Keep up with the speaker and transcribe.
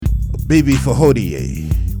Bibi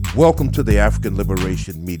Fahodie. Welcome to the African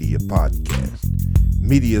Liberation Media Podcast.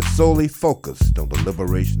 Media solely focused on the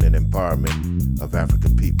liberation and empowerment of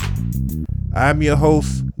African people. I'm your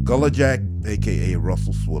host, Gullah Jack, aka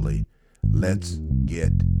Russell Swilly. Let's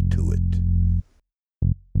get to it.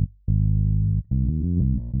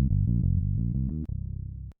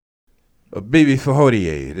 Bibi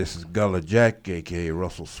Fahodie. This is Gullah Jack, aka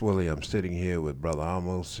Russell Swilly. I'm sitting here with Brother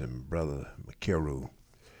Amos and Brother Makiru.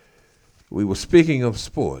 We were speaking of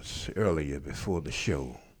sports earlier before the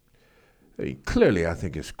show. Clearly, I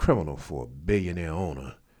think it's criminal for a billionaire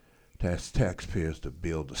owner to ask taxpayers to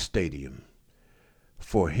build a stadium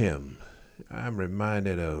for him. I'm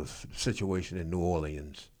reminded of the situation in New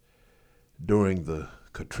Orleans during the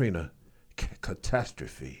Katrina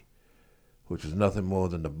catastrophe, which was nothing more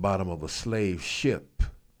than the bottom of a slave ship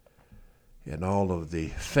and all of the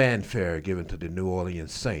fanfare given to the New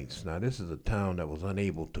Orleans Saints. Now, this is a town that was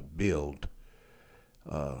unable to build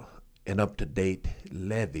an up-to-date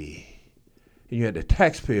levee. And you had the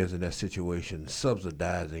taxpayers in that situation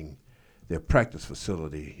subsidizing their practice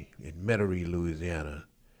facility in Metairie, Louisiana.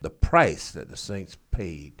 The price that the Saints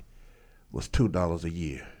paid was $2 a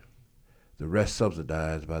year. The rest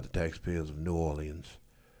subsidized by the taxpayers of New Orleans,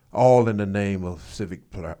 all in the name of civic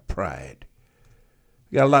pride.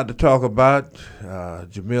 We got a lot to talk about.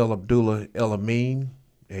 Jamil Abdullah El Amin,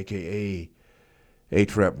 a.k.a.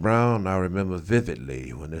 H-Rap Brown. I remember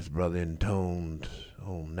vividly when this brother intoned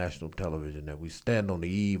on national television that we stand on the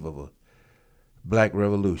eve of a black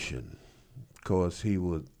revolution. Of course, he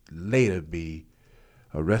would later be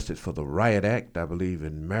arrested for the Riot Act, I believe,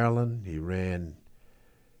 in Maryland. He ran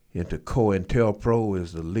into COINTELPRO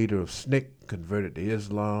as the leader of SNCC, converted to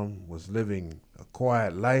Islam, was living a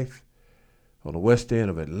quiet life on the west end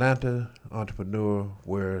of Atlanta, entrepreneur,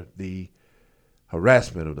 where the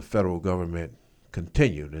harassment of the federal government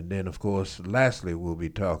continued. And then, of course, lastly, we'll be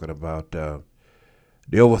talking about the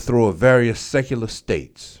overthrow of various secular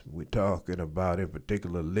states. We're talking about, in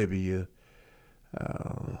particular, Libya,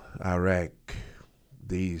 Iraq,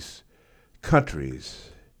 these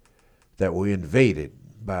countries that were invaded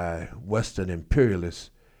by Western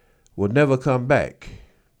imperialists will never come back.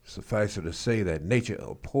 Suffice it to say that nature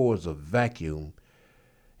abhors a vacuum,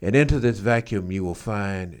 and into this vacuum you will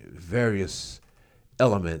find various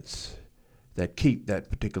elements that keep that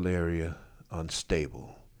particular area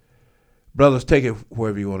unstable. Brothers, take it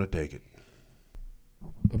wherever you want to take it.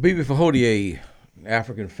 Bibi Fahodie,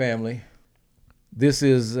 African family. This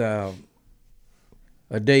is a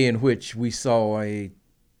day in which we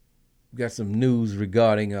got some news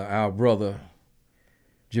regarding our brother,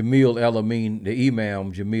 Jamil El Amin, the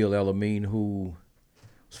Imam Jamil El Amin, who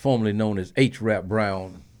was formerly known as H-Rap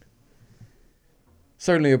Brown.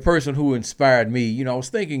 Certainly a person who inspired me. You know, I was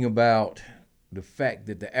thinking about the fact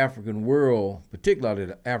that the African world, particularly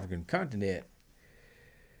the African continent,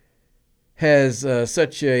 has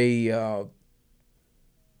such a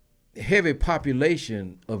heavy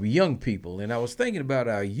population of young people. And I was thinking about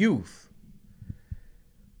our youth.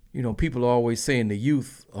 You know, people are always saying the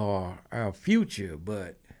youth are our future,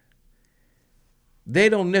 but they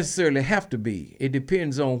don't necessarily have to be. It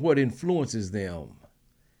depends on what influences them.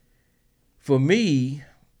 For me,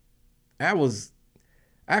 I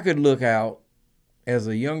could look out as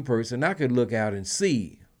a young person, I could look out and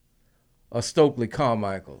see a Stokely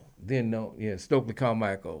Carmichael. Stokely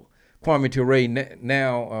Carmichael. Kwame Ture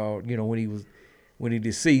now, when he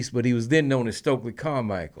deceased, but he was then known as Stokely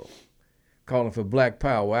Carmichael, calling for Black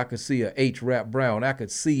Power. I could see a H-Rap Brown. I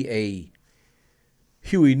could see a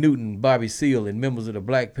Huey Newton, Bobby Seale, and members of the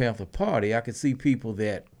Black Panther Party. I could see people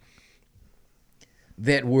that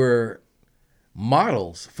were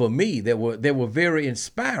models for me, that were very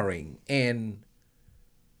inspiring. And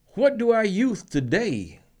what do our youth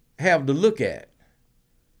today have to look at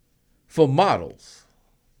for models?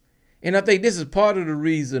 And I think this is part of the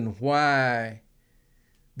reason why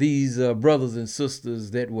these brothers and sisters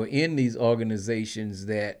that were in these organizations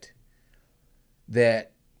that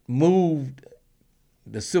moved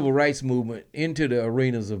the civil rights movement into the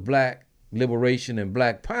arenas of black liberation and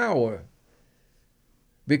black power,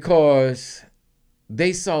 because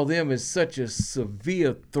they saw them as such a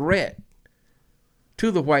severe threat to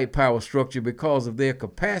the white power structure because of their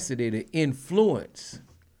capacity to influence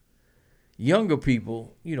younger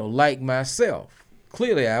people, like myself.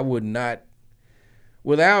 Clearly, I would not,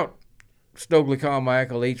 without Stokely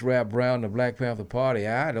Carmichael, H-Rap Brown, the Black Panther Party,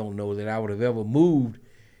 I don't know that I would have ever moved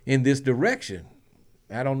in this direction.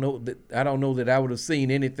 I don't know that I would have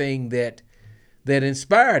seen anything that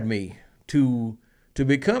inspired me to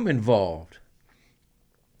become involved.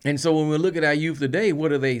 And so when we look at our youth today, what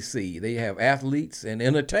do they see? They have athletes and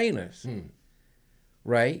entertainers,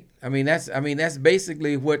 right? That's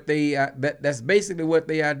basically what that's basically what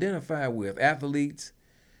they identify with: athletes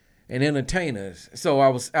and entertainers. So I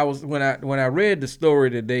was when I read the story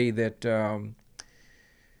today that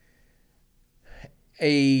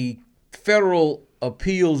a federal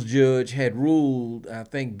appeals judge had ruled, I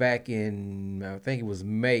think back in it was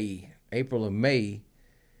April or May,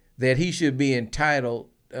 that he should be entitled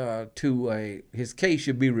his case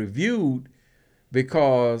should be reviewed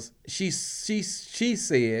because she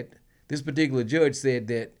said, this particular judge said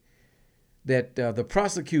that the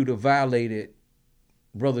prosecutor violated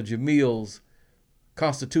Brother Jamil's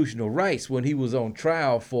constitutional rights when he was on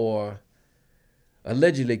trial for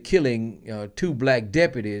allegedly killing two black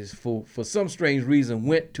deputies for some strange reason,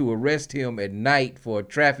 went to arrest him at night for a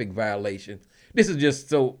traffic violation. This is just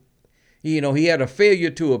so, he had a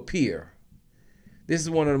failure to appear. This is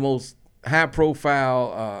one of the most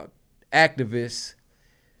high-profile activists,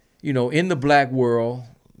 in the black world,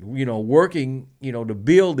 working, to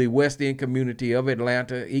build the West End community of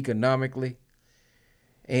Atlanta economically.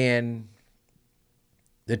 And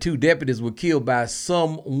the two deputies were killed by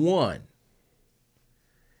someone.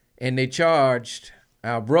 And they charged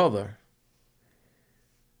our brother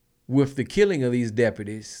with the killing of these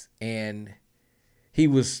deputies. And he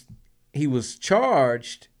was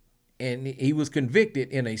charged and he was convicted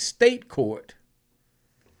in a state court,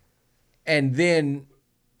 and then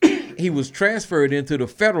he was transferred into the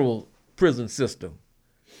federal prison system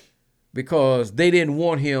because they didn't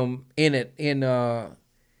want him in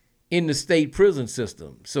the state prison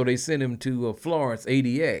system. So they sent him to Florence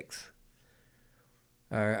ADX,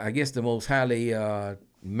 I guess the most highly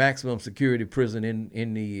maximum security prison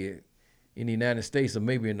in the United States, or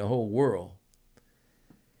maybe in the whole world.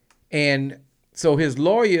 And so his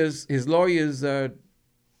lawyers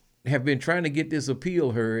have been trying to get this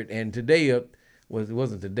appeal heard, and today it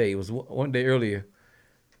wasn't today. It was one day earlier,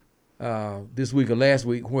 this week or last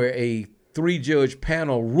week, where a 3-judge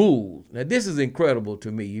panel ruled. Now this is incredible to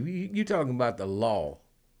me. You're talking about the law.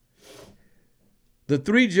 The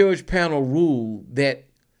 3-judge panel ruled that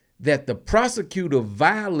the prosecutor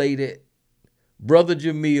violated Brother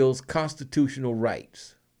Jamil's constitutional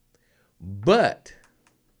rights, but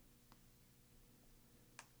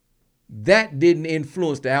that didn't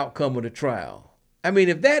influence the outcome of the trial. I mean,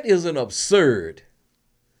 if that isn't absurd,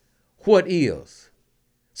 what is?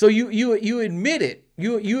 So you admit it.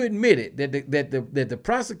 You admit it that the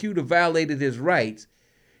prosecutor violated his rights,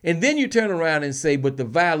 and then you turn around and say, but the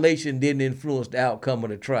violation didn't influence the outcome of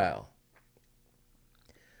the trial.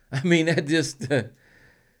 I mean, that just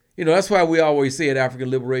that's why we always say at African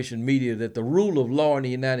Liberation Media that the rule of law in the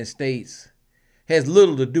United States has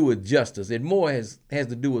little to do with justice. It more has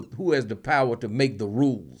to do with who has the power to make the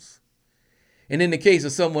rules. And in the case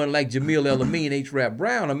of someone like Jamil El-Amin, H. Rap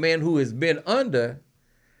Brown, a man who has been under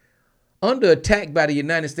attack by the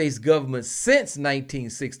United States government since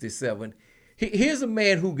 1967, here's a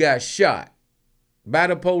man who got shot by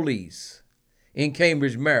the police in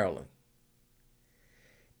Cambridge, Maryland.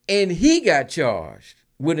 And he got charged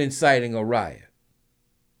with inciting a riot.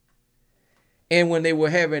 And when they were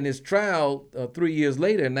having his trial 3 years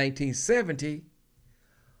later, in 1970,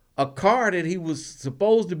 a car that he was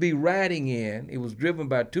supposed to be riding in, it was driven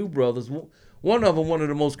by two brothers. One of them, one of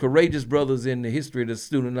the most courageous brothers in the history of the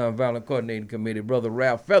Student Nonviolent Coordinating Committee, Brother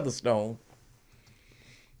Ralph Featherstone,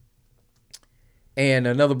 and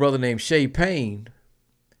another brother named Shay Payne.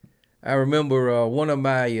 I remember one of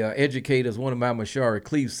my educators, one of my Mashari,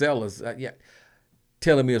 Cleve Sellers,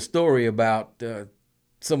 telling me a story about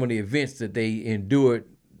some of the events that they endured,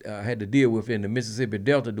 had to deal with in the Mississippi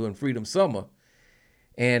Delta during Freedom Summer.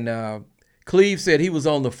 And Cleve said he was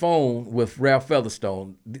on the phone with Ralph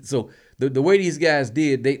Featherstone. So the way these guys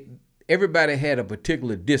did, everybody had a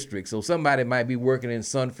particular district. So somebody might be working in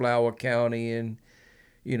Sunflower County, and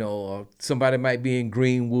somebody might be in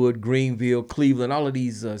Greenwood, Greenville, Cleveland, all of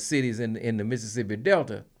these cities in the Mississippi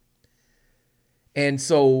Delta. And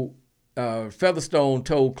so Featherstone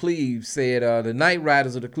told Cleve, said, the Night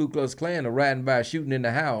Riders of the Ku Klux Klan are riding by shooting in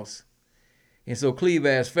the house. And so Cleve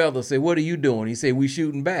asked Feather, said, what are you doing? He said, we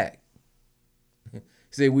shooting back. He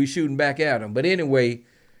said, we shooting back at them. But anyway,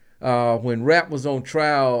 when Rap was on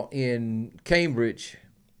trial in Cambridge,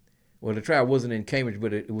 well, the trial wasn't in Cambridge,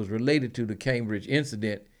 but it was related to the Cambridge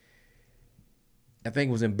incident. I think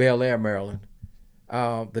it was in Bel Air, Maryland.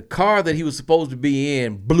 The car that he was supposed to be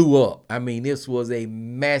in blew up. I mean, this was a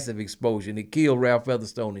massive explosion. It killed Ralph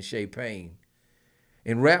Featherstone and Shay Payne.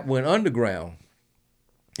 And Rap went underground.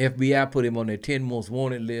 FBI put him on their 10 most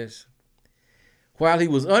wanted list. While he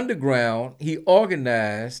was underground, he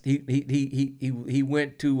organized. He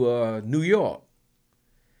went to New York,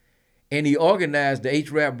 and he organized the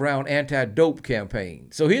H. Rap Brown anti-dope campaign.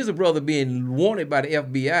 So here's a brother being wanted by the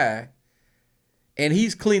FBI, and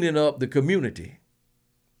he's cleaning up the community.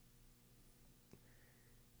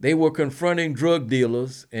 They were confronting drug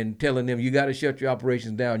dealers and telling them, you got to shut your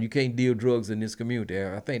operations down. You can't deal drugs in this community.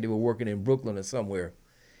 I think they were working in Brooklyn or somewhere.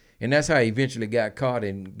 And that's how he eventually got caught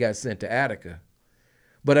and got sent to Attica.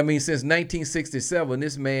 But I mean, since 1967,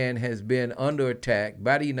 this man has been under attack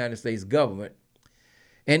by the United States government.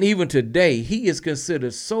 And even today, he is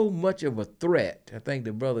considered so much of a threat. I think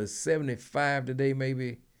the brother is 75 today,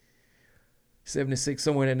 maybe 76,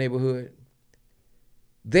 somewhere in that neighborhood.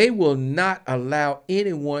 They will not allow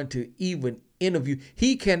anyone to even interview.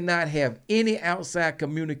 He cannot have any outside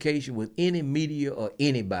communication with any media or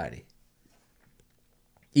anybody.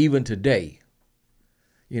 Even today.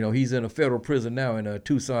 You know, he's in a federal prison now in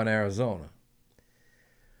Tucson, Arizona.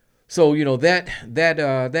 So, you know,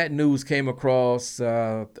 that news came across,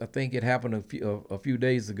 I think it happened a few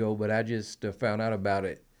days ago, but I just found out about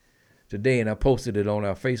it today, and I posted it on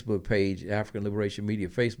our Facebook page, African Liberation Media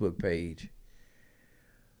Facebook page.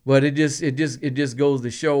 But it just goes to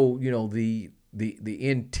show, you know, the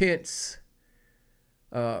intense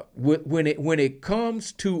when it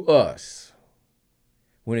comes to us,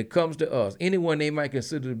 anyone they might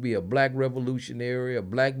consider to be a black revolutionary, a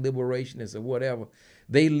black liberationist, or whatever,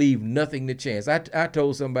 they leave nothing to chance. I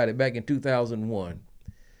told somebody back in 2001,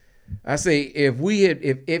 I say if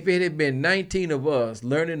it had been 19 of us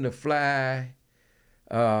learning to fly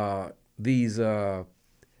these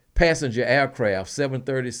passenger aircraft,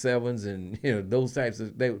 737s, and you know those types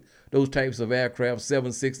of aircraft,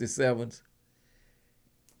 767s,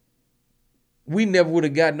 we never would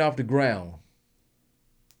have gotten off the ground.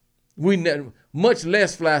 Much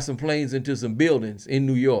less fly some planes into some buildings in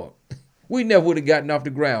New York. We never would have gotten off the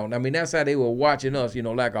ground. I mean, that's how they were watching us, you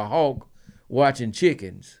know, like a hawk watching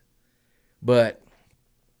chickens. But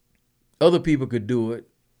other people could do it,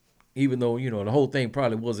 even though, you know, the whole thing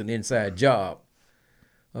probably was an inside job.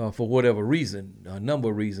 For whatever reason, a number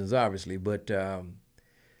of reasons, obviously. But that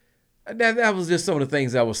was just some of the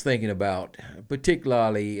things I was thinking about,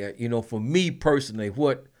 particularly, you know, for me personally,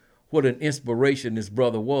 what an inspiration this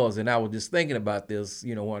brother was. And I was just thinking about this,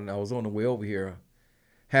 you know, when I was on the way over here,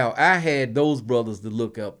 how I had those brothers to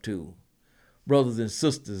look up to, brothers and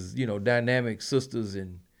sisters, you know, dynamic sisters,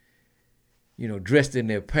 and, you know, dressed in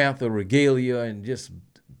their Panther regalia and just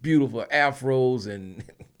beautiful afros and,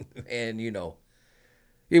 you know,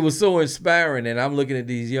 it was so inspiring. And I'm looking at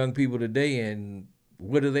these young people today, and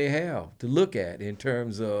what do they have to look at in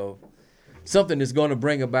terms of something that's going to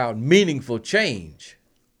bring about meaningful change?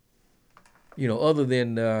 You know, other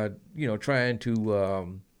than, you know, trying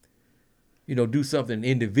to, you know, do something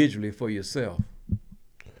individually for yourself.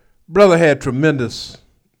 Brother had tremendous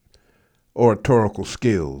oratorical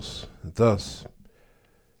skills. Thus,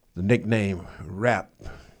 the nickname Rap.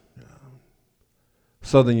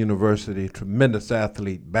 Southern University, tremendous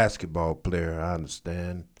athlete, basketball player, I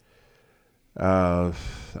understand.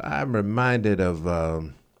 I'm reminded of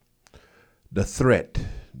the threat,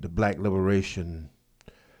 the black liberation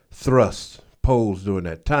thrust posed during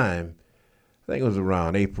that time. I think it was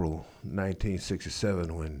around April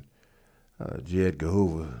 1967 when J. Edgar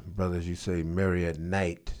Hoover, brother, as you say, Merry at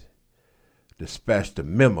Night, dispatched a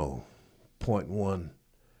memo, point one,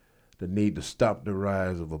 the need to stop the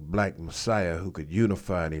rise of a black messiah who could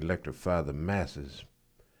unify and electrify the masses.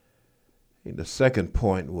 And the second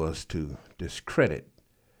point was to discredit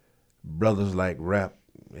brothers like Rap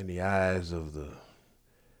in the eyes of the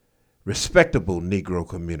respectable Negro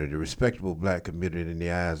community, respectable black community in the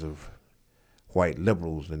eyes of white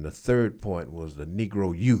liberals. And the third point was the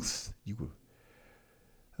Negro youth. You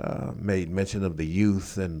made mention of the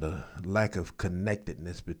youth and the lack of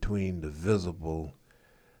connectedness between the visible,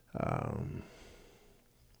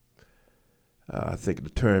 I think the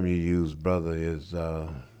term you use, brother, is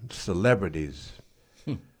celebrities,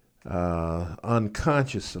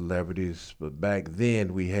 unconscious celebrities. But back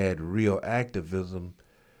then we had real activism.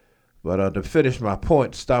 But to finish my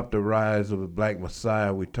point, stop the rise of a black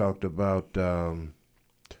messiah, we talked about the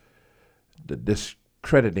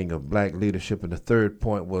discrediting of black leadership. And the third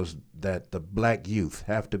point was that the black youth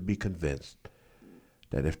have to be convinced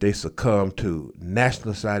that if they succumb to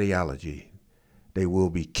nationalist ideology, they will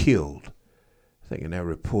be killed. I think in that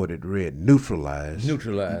report it read neutralized.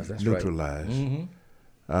 Neutralized, that's neutralized. Right.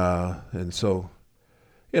 Mm-hmm. And so,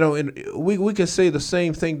 you know, we can say the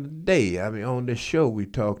same thing today. I mean, on this show we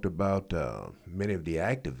talked about many of the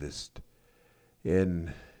activists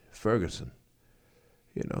in Ferguson.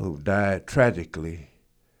 who died tragically.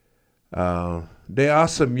 There are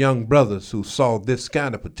some young brothers who saw this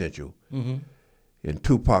kind of potential in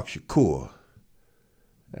Tupac Shakur.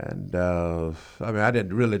 And I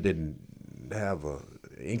didn't have a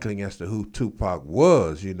inkling as to who Tupac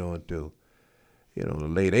was, until the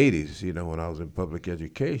late '80s. When I was in public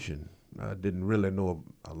education, I didn't really know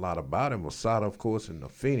a lot about him. Assata, of course, and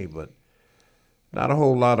Afeni, but not a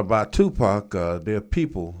whole lot about Tupac. There are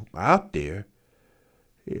people out there,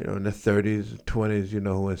 in the 30s and 20s,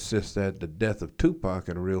 who insist that the death of Tupac,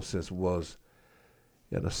 in a real sense, was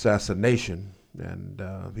an assassination, and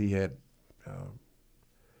he had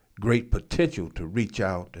great potential to reach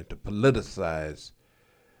out and to politicize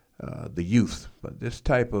the youth. But this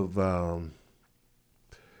type of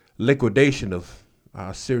liquidation of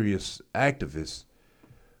our serious activists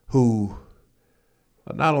who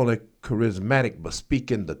are not only charismatic but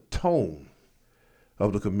speak in the tone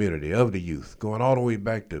of the community, of the youth, going all the way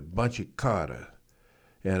back to Bunchy Carter,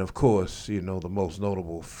 and of course, the most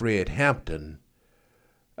notable Fred Hampton.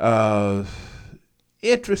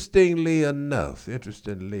 Interestingly enough,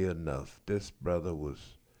 this brother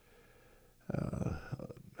was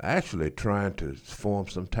actually trying to form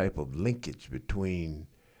some type of linkage between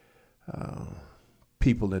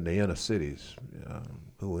people in the inner cities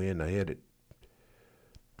who were headed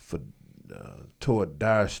toward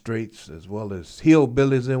dire straits, as well as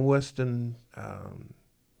hillbillies in West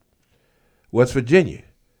Virginia.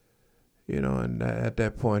 And at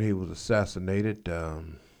that point he was assassinated.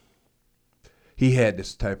 He had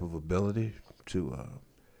this type of ability to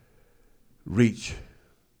reach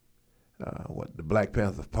what the Black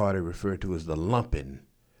Panther Party referred to as the lumping.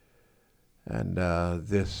 And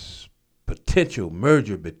this potential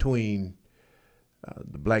merger between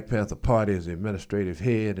the Black Panther Party as the administrative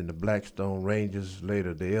head and the Blackstone Rangers,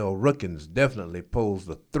 later the El Rookins, definitely posed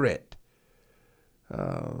a threat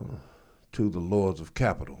to the Lords of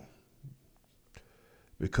Capital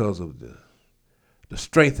because of the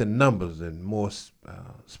strength in numbers and more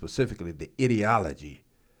specifically the ideology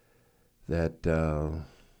that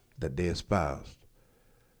they espoused.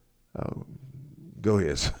 Go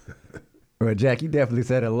ahead. Well, Jack, you definitely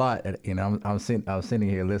said a lot. I was sitting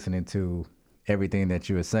here listening to everything that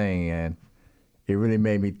you were saying, and it really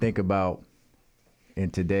made me think about in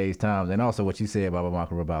today's times, and also what you said, Baba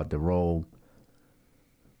Makara, about the role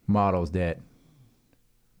models that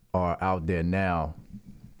are out there now.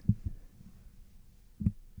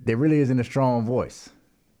 There really isn't a strong voice.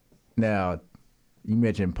 Now, you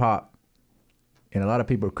mentioned Pac, and a lot of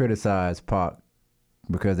people criticize Pac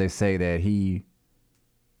because they say that he,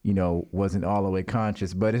 wasn't all the way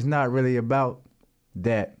conscious, but it's not really about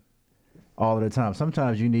that all of the time.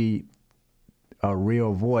 Sometimes you need a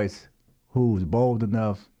real voice who's bold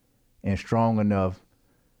enough and strong enough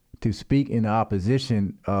to speak in the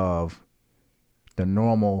opposition of the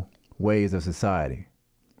normal ways of society.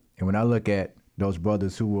 And when I look at those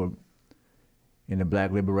brothers who were in the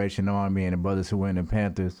Black Liberation Army and the brothers who were in the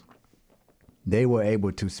Panthers, they were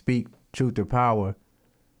able to speak truth to power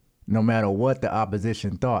no matter what the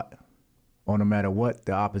opposition thought, or no matter what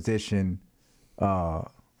the opposition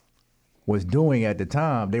was doing at the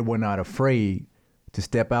time. They were not afraid to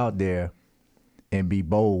step out there and be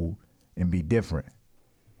bold and be different.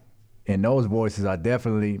 And those voices are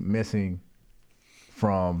definitely missing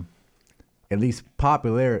from, at least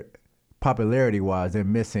popularity-wise, they're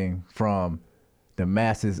missing from the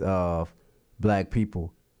masses of Black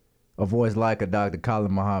people. A voice like a Dr.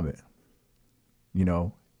 Khalid Muhammad,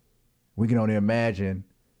 we can only imagine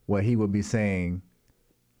what he would be saying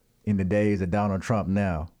in the days of Donald Trump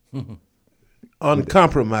now.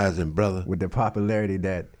 Uncompromising, brother. With the popularity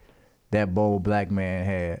that bold Black man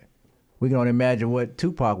had. We can only imagine what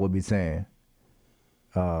Tupac would be saying,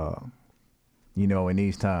 in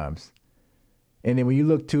these times. And then when you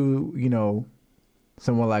look to,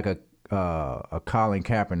 someone like a Colin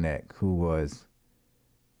Kaepernick, who was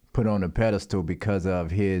put on a pedestal because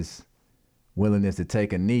of his willingness to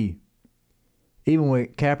take a knee, even when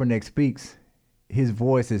Kaepernick speaks, his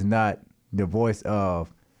voice is not the voice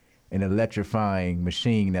of an electrifying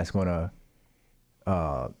machine that's going to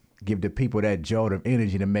give the people that jolt of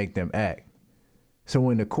energy to make them act. So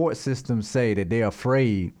when the court systems say that they're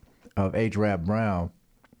afraid of H. Rap Brown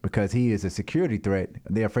because he is a security threat,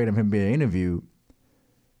 they're afraid of him being interviewed,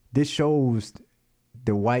 this shows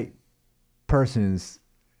the white person's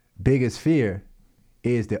biggest fear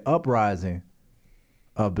is the uprising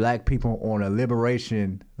of Black people on a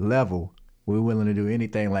liberation level. We're willing to do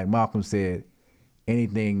anything, like Malcolm said,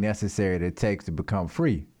 anything necessary that it takes to become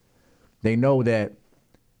free. They know that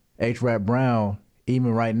H. Rap Brown,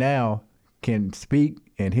 even right now, can speak,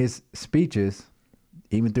 and his speeches,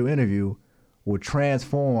 even through interview, will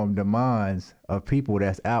transform the minds of people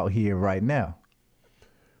that's out here right now.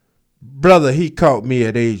 Brother, he caught me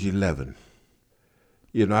at age 11.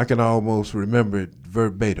 I can almost remember it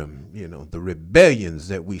verbatim. The rebellions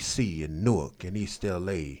that we see in Newark and East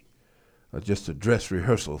L.A. are just a dress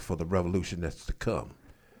rehearsal for the revolution that's to come.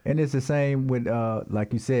 And it's the same with,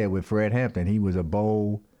 like you said, with Fred Hampton. He was a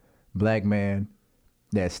bold black man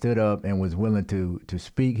that stood up and was willing to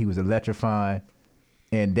speak. He was electrifying.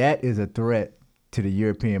 And that is a threat to the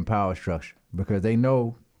European power structure because they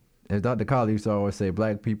know, as Dr. Colley used to always say,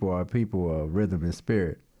 black people are people of rhythm and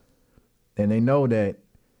spirit. And they know that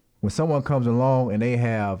when someone comes along and they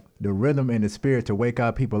have the rhythm and the spirit to wake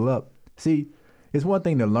our people up, see, it's one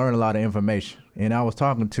thing to learn a lot of information. And I was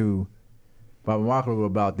talking to Baba Makaru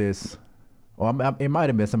about this, or it might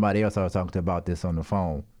have been somebody else I was talking to about this on the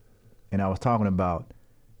phone. And I was talking about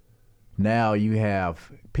now you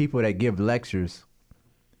have people that give lectures,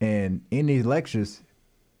 and in these lectures,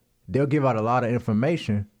 they'll give out a lot of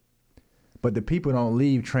information, but the people don't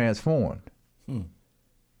leave transformed.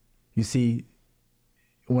 You see,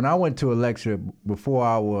 when I went to a lecture before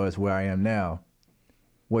I was where I am now,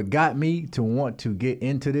 what got me to want to get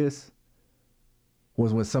into this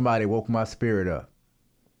was when somebody woke my spirit up.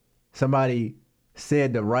 Somebody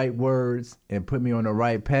said the right words and put me on the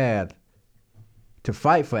right path to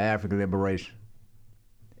fight for African liberation.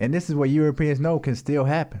 And this is what Europeans know can still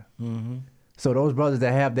happen. Mm-hmm. So those brothers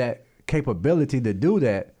that have that capability to do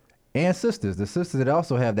that, and sisters, the sisters that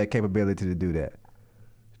also have that capability to do that,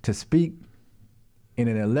 to speak in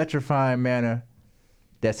an electrifying manner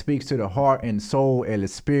that speaks to the heart and soul and the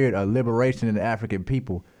spirit of liberation in the African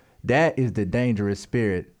people, that is the dangerous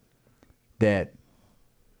spirit that,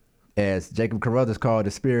 as Jacob Carruthers called,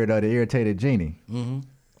 the spirit of the irritated genie,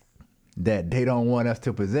 that they don't want us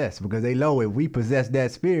to possess, because they know if we possess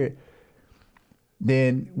that spirit,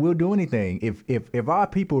 then we'll do anything. If our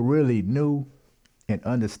people really knew and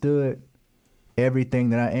understood everything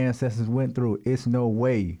that our ancestors went through, it's no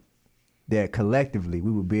way that collectively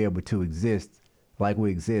we would be able to exist like we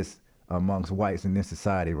exist amongst whites in this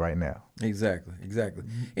society right now. Exactly.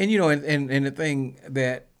 And and the thing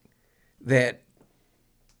that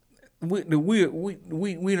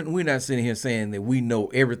we're not sitting here saying that we know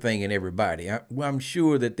everything and everybody. I'm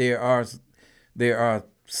sure that there are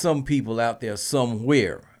some people out there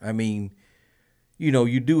somewhere. I mean,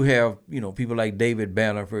 you do have people like David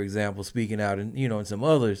Banner, for example, speaking out, and and some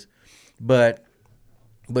others, but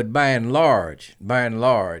by and large,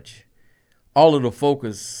 all of the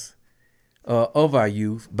focus of our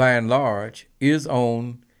youth, by and large, is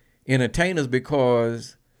on entertainers,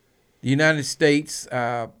 because the United States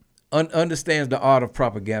understands the art of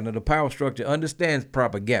propaganda. The power structure understands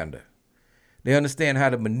propaganda. They understand how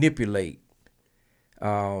to manipulate.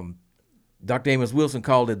 Dr. Amos Wilson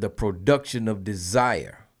called it the production of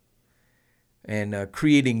desire, and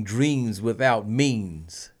creating dreams without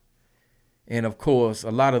means. And of course,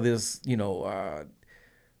 a lot of this,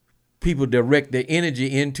 people direct their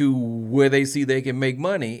energy into where they see they can make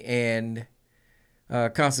money, and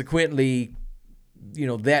consequently,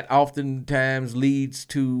 that oftentimes leads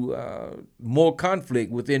to more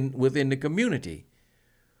conflict within the community.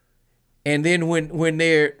 And then when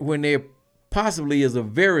there possibly is a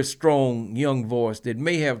very strong young voice that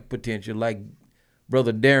may have potential, like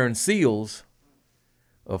Brother Darren Seals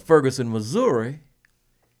of Ferguson, Missouri,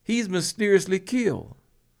 he's mysteriously killed,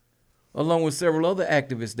 along with several other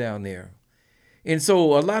activists down there. And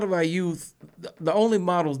so a lot of our youth, the only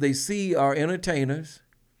models they see are entertainers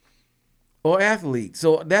or athletes.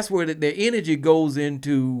 So that's where their energy goes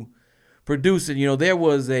into producing. There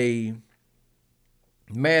was a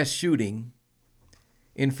mass shooting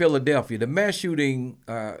in Philadelphia. The mass shooting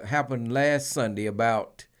happened last Sunday,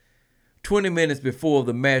 about 20 minutes before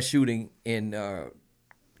the mass shooting in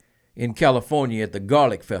California at the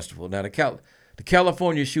Garlic Festival. Now, the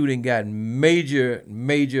California shooting got major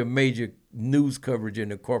news coverage in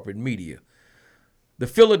the corporate media. The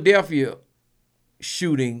Philadelphia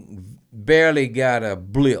shooting barely got a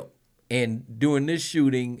blip. And during this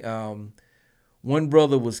shooting, one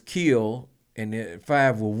brother was killed and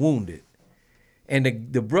 5 were wounded.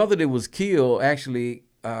 And the brother that was killed, actually,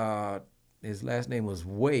 his last name was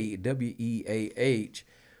Wade, W-E-A-H,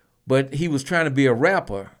 but he was trying to be a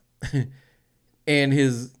rapper. And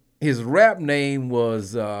his rap name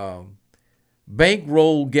was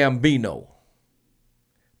Bankroll Gambino.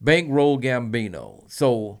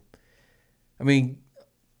 So, I mean,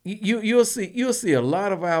 you'll see a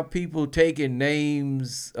lot of our people taking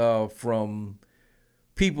names from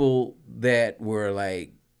people that were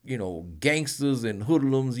like gangsters and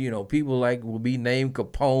hoodlums, people like will be named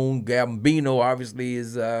Capone. Gambino obviously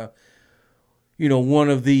is, one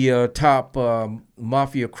of the top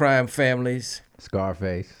mafia crime families.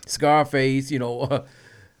 Scarface.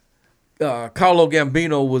 Carlo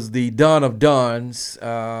Gambino was the Don of Dons,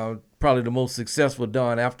 probably the most successful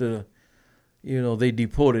Don after, they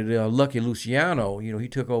deported Lucky Luciano. He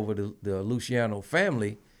took over the Luciano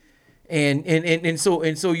family. And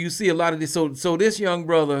so you see a lot of this. So this young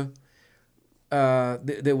brother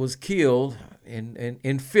that was killed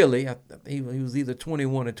in Philly, he was either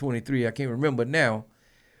 21 or 23, I can't remember now.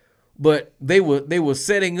 But they were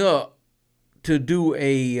setting up to do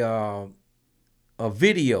a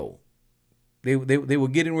video. They were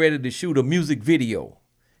getting ready to shoot a music video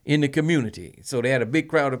in the community. So they had a big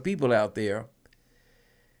crowd of people out there.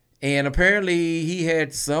 And apparently he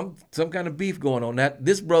had some kind of beef going on. Now,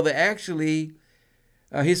 this brother actually,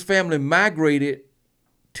 his family migrated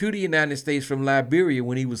to the United States from Liberia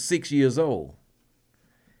when he was 6 years old.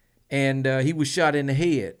 And he was shot in the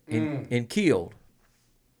head and killed.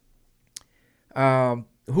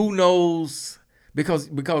 Who knows? Because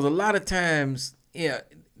a lot of times,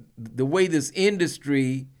 the way this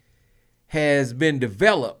industry has been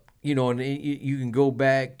developed, and you can go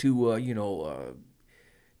back to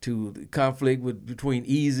to the conflict between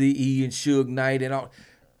Eazy-E and Suge Knight and all.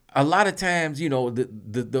 A lot of times,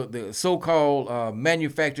 the so-called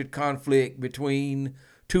manufactured conflict between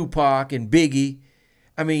Tupac and Biggie.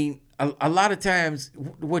 I mean, a lot of times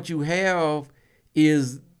what you have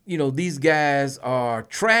is, these guys are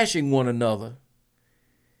trashing one another,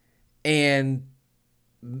 and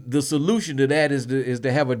the solution to that is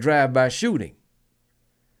to have a drive-by shooting.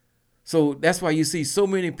 So that's why you see so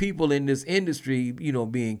many people in this industry,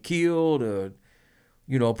 being killed or,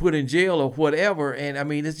 put in jail or whatever. And I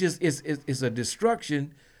mean, it's a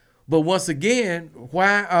destruction. But once again,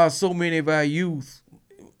 why are so many of our youth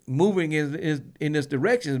moving in this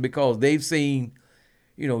direction? Because they've seen,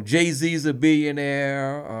 Jay-Z's a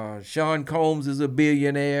billionaire, Sean Combs is a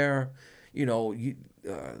billionaire,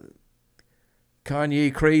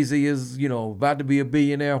 Kanye crazy is, about to be a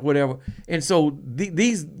billionaire, whatever. And so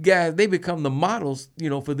these guys, they become the models,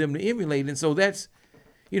 for them to emulate. And so that's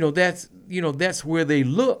where they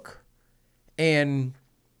look. And,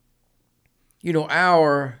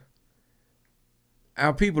 our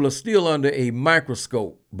people are still under a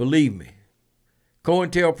microscope, believe me.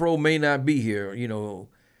 COINTELPRO may not be here.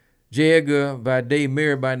 J. Edgar by day,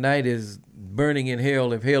 Mary by night is burning in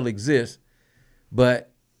hell if hell exists. But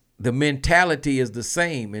the mentality is the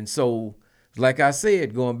same. And so, like I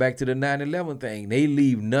said, going back to the 9/11 thing, they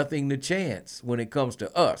leave nothing to chance when it comes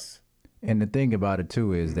to us. And the thing about it,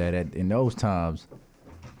 too, is that in those times,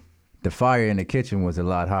 the fire in the kitchen was a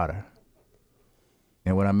lot hotter.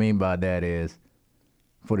 And what I mean by that is,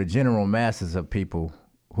 for the general masses of people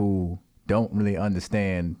who don't really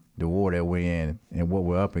understand the war that we're in and what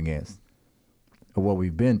we're up against, or what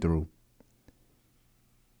we've been through,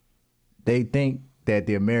 they think that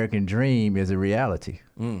the American dream is a reality.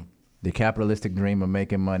 The capitalistic dream of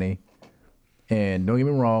making money. And don't get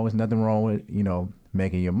me wrong, there's nothing wrong with,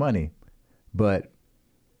 making your money. But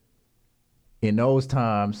in those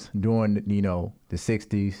times, during, the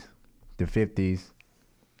 60s, the 50s,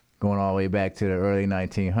 going all the way back to the early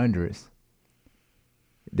 1900s,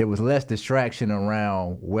 there was less distraction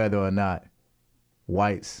around whether or not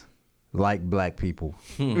whites like black people.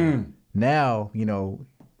 Now,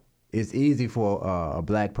 it's easy for a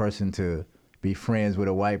black person to be friends with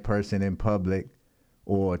a white person in public,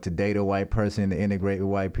 or to date a white person, to integrate with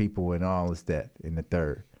white people and all this, that, and the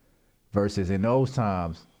third. Versus in those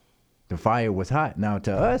times, the fire was hot. Now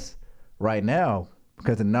to us, right now,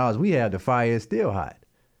 because of the knowledge we have, the fire is still hot.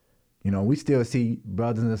 We still see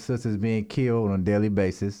brothers and sisters being killed on a daily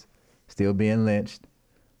basis, still being lynched.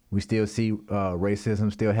 We still see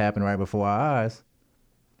racism still happen right before our eyes.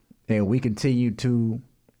 And we continue to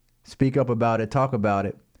speak up about it, talk about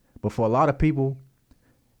it. But for a lot of people,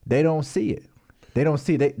 they don't see it. They don't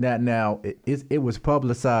see that now. It was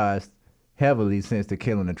publicized heavily since the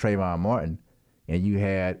killing of Trayvon Martin, and you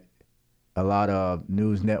had a lot of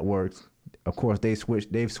news networks. Of course, they've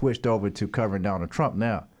switched over to covering Donald Trump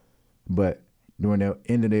now. But during the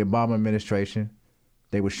end of the Obama administration,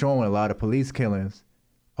 they were showing a lot of police killings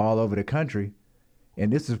all over the country,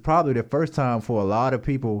 and this is probably the first time for a lot of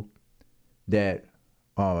people that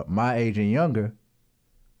my age and younger,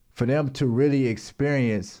 for them to really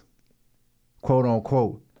experience, quote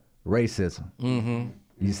unquote, racism.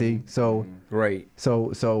 You see, so right.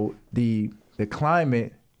 So the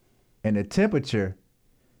climate and the temperature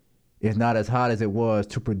is not as hot as it was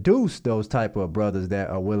to produce those type of brothers that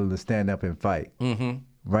are willing to stand up and fight.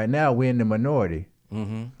 right now we're in the minority.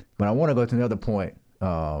 Mm-hmm. But I want to go to another point.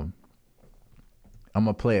 I'm going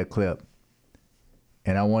to play a clip,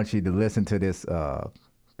 and I want you to listen to this,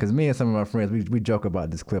 because me and some of my friends, we joke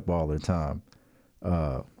about this clip all the time.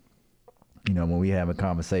 When we having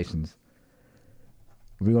conversations.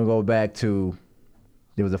 We're going to go back to,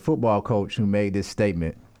 there was a football coach who made this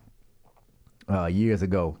statement years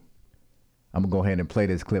ago. I'm going to go ahead and play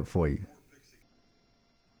this clip for you.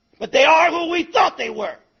 But they are who we thought they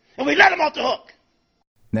were, and we let them off the hook.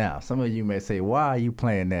 Now, some of you may say, why are you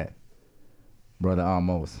playing that, Brother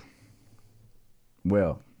Amos?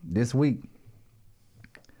 Well, this week,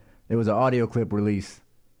 there was an audio clip released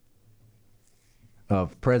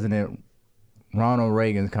of President Ronald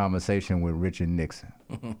Reagan's conversation with Richard Nixon.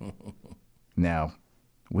 Now,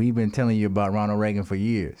 we've been telling you about Ronald Reagan for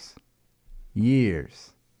years.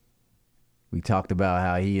 Years. We talked about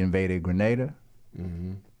how he invaded Grenada.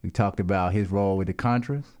 Mm-hmm. We talked about his role with the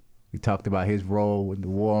Contras. We talked about his role with the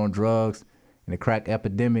war on drugs and the crack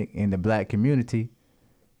epidemic in the black community.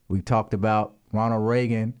 We talked about Ronald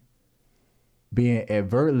Reagan being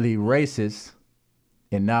overtly racist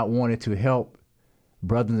and not wanting to help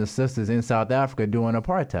brothers and sisters in South Africa during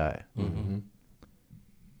apartheid. Mm-hmm.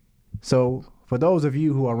 So for those of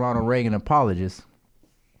you who are Ronald Reagan apologists,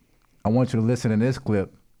 I want you to listen to this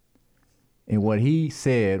clip and what he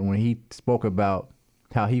said when he spoke about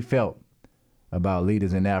how he felt about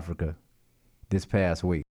leaders in Africa this past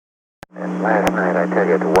week. And last night, I tell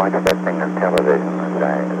you, to watch that thing on television as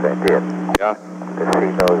I did, Yeah. to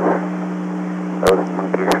see those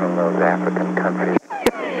monkeys from those African countries,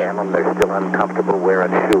 damn them, they're still uncomfortable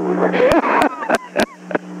wearing shoes.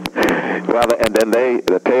 Well, and then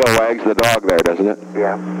the tail wags the dog there, doesn't it?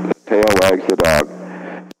 Yeah. The tail wags the dog.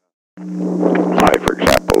 I, for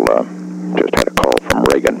example, just had a call from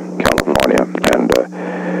Reagan, California,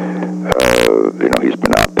 and he's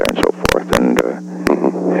been out there and so forth, and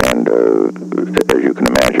as you can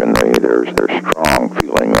imagine, there's strong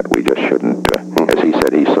feeling that we just shouldn't. As he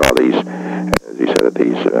said, he saw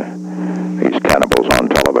these cannibals on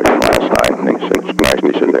television last night, and he said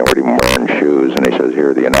they weren't even wearing shoes, and he says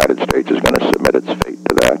here the United States is going to submit its fate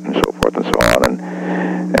to that, and so forth and so on,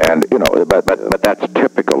 but that's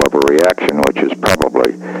typical of a reaction which is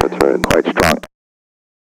probably quite strong.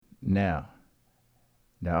 Now,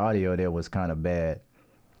 the audio there was kind of bad,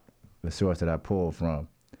 the source that I pulled from.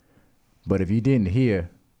 But if you didn't hear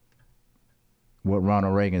what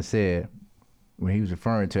Ronald Reagan said, when he was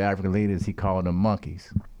referring to African leaders, he called them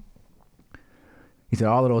monkeys. He said,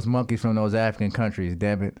 all of those monkeys from those African countries,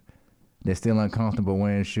 damn it, they're still uncomfortable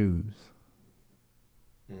wearing shoes.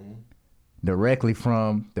 Mm-hmm. Directly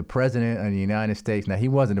from the president of the United States. Now, he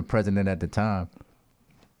wasn't the president at the time,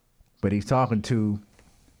 but he's talking to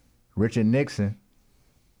Richard Nixon,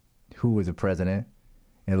 who was the president,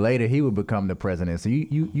 and later he would become the president. So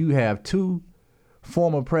you have two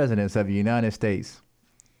former presidents of the United States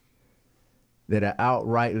that are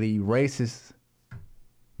outrightly racist,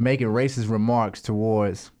 making racist remarks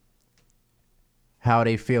towards how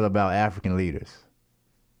they feel about African leaders.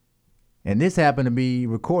 And this happened to be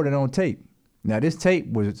recorded on tape. Now, this tape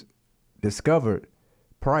was discovered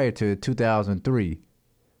prior to 2003,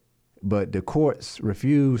 but the courts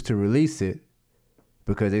refused to release it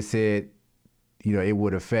because they said, it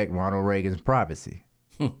would affect Ronald Reagan's privacy.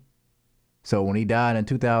 So when he died in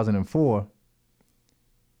 2004,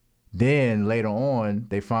 then later on,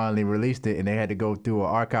 they finally released it, and they had to go through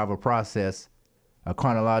an archival process, a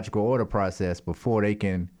chronological order process, before they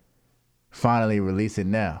can finally release it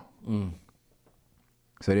now. Mm.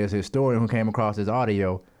 So there's a historian who came across this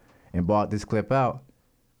audio and bought this clip out.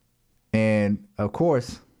 And of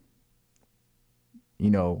course,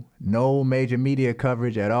 no major media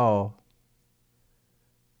coverage at all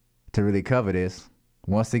to really cover this.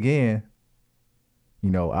 Once again,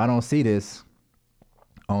 I don't see this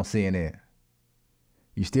on CNN.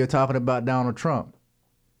 You're still talking about Donald Trump.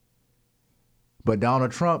 But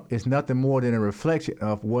Donald Trump is nothing more than a reflection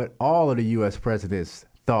of what all of the U.S. presidents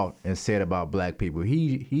thought and said about black people.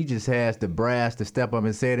 He just has the brass to step up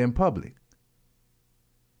and say it in public.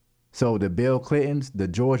 So the Bill Clintons, the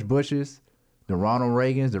George Bushes, the Ronald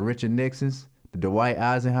Reagans, the Richard Nixons, the Dwight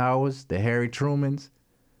Eisenhowers, the Harry Trumans,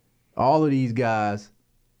 all of these guys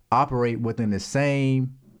operate within the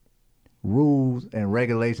same rules and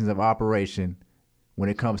regulations of operation when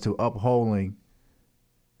it comes to upholding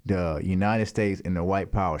the United States and the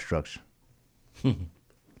white power structure.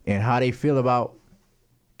 And how they feel about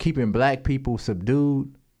keeping black people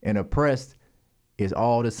subdued and oppressed is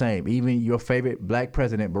all the same. Even your favorite black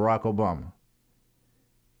president, Barack Obama.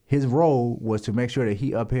 His role was to make sure that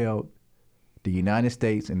he upheld the United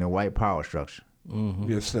States and the white power structure.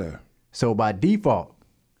 Yes, sir. So by default,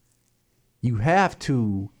 you have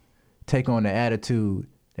to take on the attitude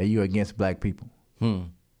that you're against black people.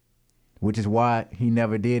 Which is why he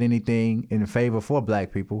never did anything in favor for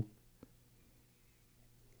black people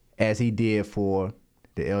as he did for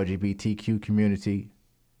the LGBTQ community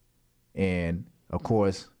and, of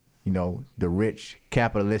course, you know, the rich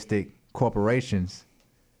capitalistic corporations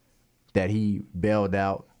that he bailed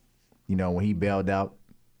out, you know, when he bailed out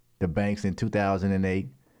the banks in 2008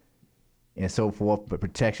 and so forth, but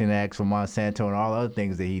Protection Acts for Monsanto and all other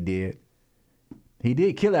things that he did. He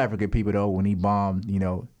did kill African people, though, when he bombed, you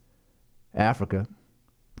know, Africa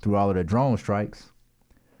through all of the drone strikes.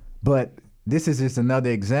 But this is just another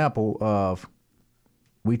example of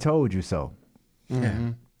we told you so.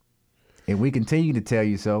 And we continue to tell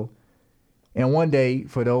you so. And one day,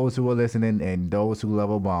 for those who are listening and those who love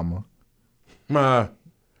Obama,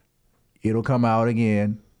 it'll come out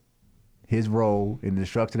again, his role in the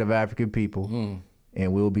destruction of African people,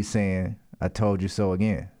 and we'll be saying, I told you so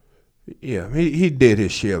again. Yeah, he did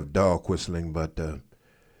his share of dog whistling, but,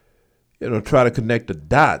 you know, try to connect the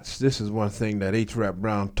dots. This is one thing that H. Rap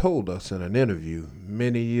Brown told us in an interview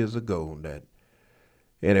many years ago, that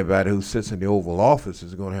anybody who sits in the Oval Office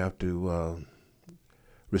is going to have to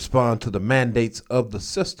respond to the mandates of the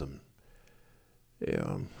system. Yeah,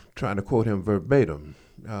 I'm trying to quote him verbatim.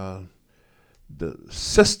 The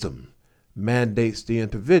system mandates the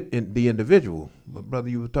individual. But brother,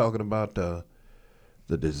 you were talking about the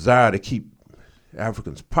desire to keep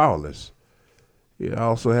Africans powerless. I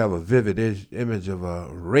also have a vivid image of a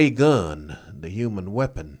ray gun, the human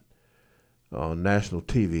weapon, on national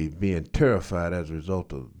TV, being terrified as a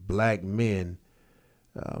result of black men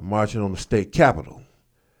marching on the state capitol.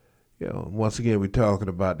 You know, once again, we're talking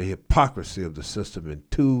about the hypocrisy of the system in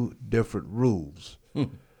two different rules. You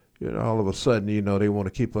know, all of a sudden, you know, they want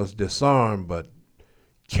to keep us disarmed, but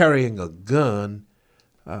carrying a gun,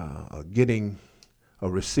 getting or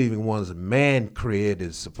receiving one's man cred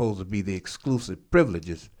is supposed to be the exclusive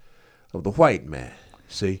privileges of the white man.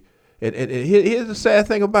 See, and here's the sad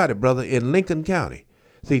thing about it, brother. In Lincoln County,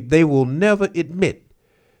 see, they will never admit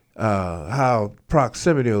how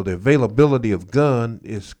proximity or the availability of gun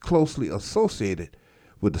is closely associated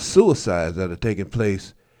with the suicides that are taking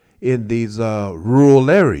place in these rural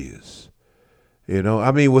areas. You know,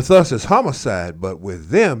 I mean, with us it's homicide, but with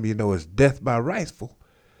them, you know, it's death by rifle.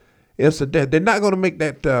 It's a death. They're not going to make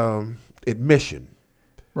that admission.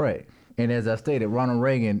 Right. And as I stated, Ronald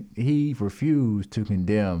Reagan, he refused to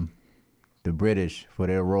condemn the British for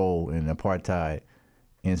their role in apartheid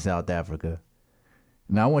in South Africa.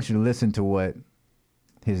 Now, I want you to listen to what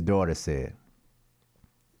his daughter said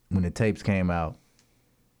when the tapes came out.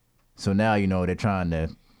 So now, you know, they're trying to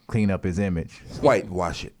clean up his image.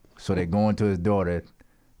 Whitewash it. So they're going to his daughter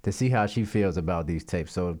to see how she feels about these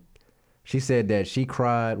tapes. So she said that she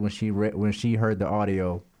cried when she heard the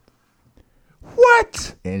audio.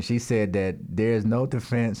 What? And she said that there is no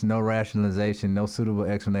defense, no rationalization, no suitable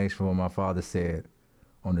explanation for what my father said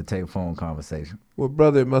on the tape phone conversation. Well,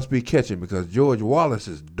 brother, it must be catching, because George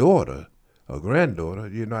Wallace's daughter, or granddaughter,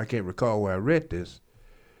 you know, I can't recall where I read this,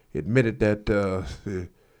 admitted that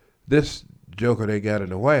this joker they got in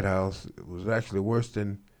the White House was actually worse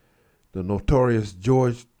than the notorious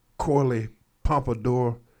George Corley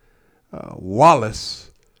Pompadour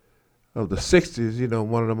Wallace of the 60s, you know,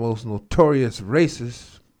 one of the most notorious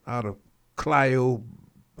racists out of Clio,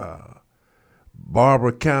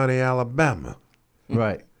 Barber County, Alabama.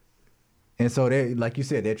 Right. And so they, like you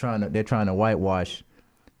said, they're trying to whitewash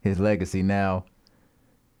his legacy. Now,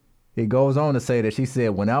 it goes on to say that she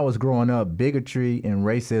said, when I was growing up, bigotry and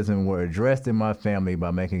racism were addressed in my family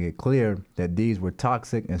by making it clear that these were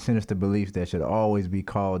toxic and sinister beliefs that should always be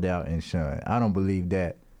called out and shunned. I don't believe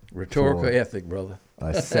that. Rhetorical ethic, brother.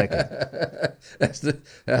 A second. That's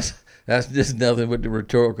just nothing but the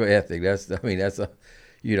rhetorical ethic. That's a,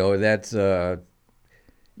 you know, that's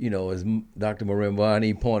you know, as Dr.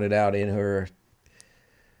 Marimbani pointed out in her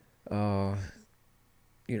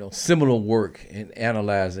you know, seminal work in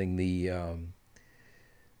analyzing the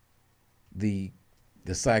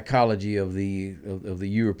psychology of the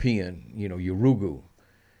European, you know, Yurugu,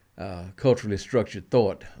 culturally structured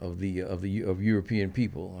thought of European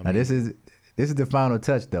people. Now this is the final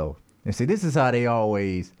touch, though. And see, this is how they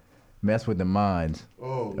always mess with the minds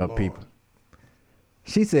of people.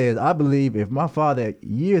 She says, I believe if my father,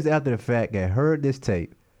 years after the fact, had heard this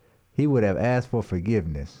tape, he would have asked for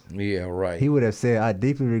forgiveness. Yeah, right. He would have said, I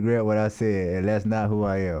deeply regret what I said, and that's not who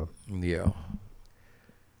I am. Yeah.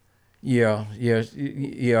 Yeah.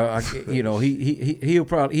 You know, he'll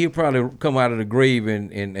probably come out of the grave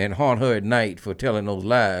and haunt her at night for telling those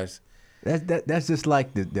lies. That's just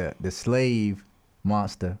like the slave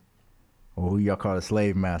monster, or who y'all call a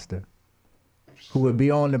slave master, who would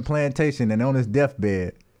be on the plantation and on his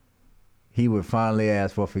deathbed, he would finally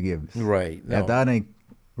ask for forgiveness. Right. No. After I done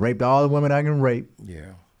raped all the women I can rape,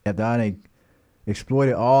 Yeah. after I done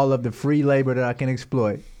exploited all of the free labor that I can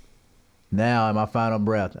exploit, now in my final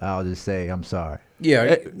breath, I'll just say, I'm sorry.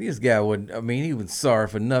 Yeah, this guy would. I mean, he was sorry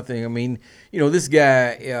for nothing. I mean, this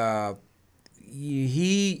guy,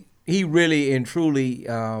 he really and truly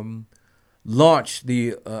launched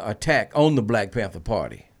the attack on the Black Panther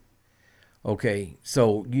Party. Okay,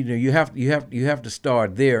 so you have to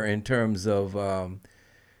start there in terms of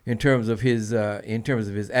his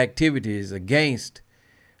activities against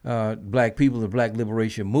black people, the Black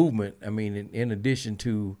Liberation Movement. I mean, in addition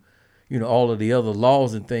to all of the other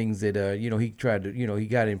laws and things that he tried to he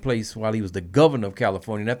got in place while he was the governor of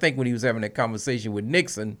California. And I think when he was having that conversation with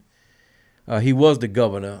Nixon, he was the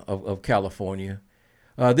governor of California.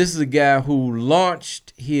 This is a guy who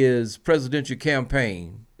launched his presidential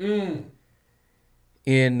campaign in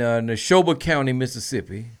Neshoba County,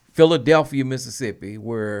 Mississippi, Philadelphia, Mississippi,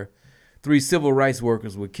 where 3 civil rights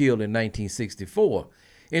workers were killed in 1964.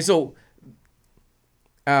 And so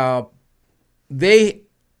they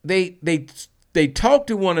talked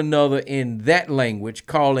to one another in that language,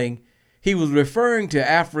 he was referring to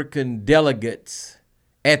African delegates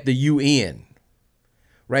at the UN,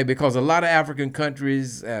 right? Because a lot of African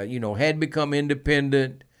countries, had become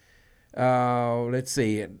independent. Let's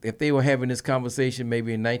see, if they were having this conversation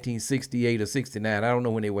maybe in 1968 or 69, I don't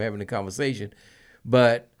know when they were having the conversation,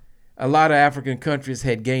 but a lot of African countries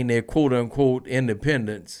had gained their quote unquote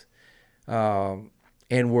independence and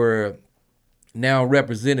were now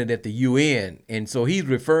represented at the UN. And so he's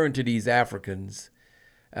referring to these Africans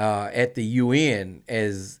at the UN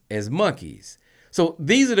as monkeys. So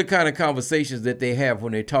these are the kind of conversations that they have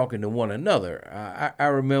when they're talking to one another. I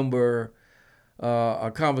remember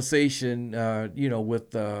a conversation,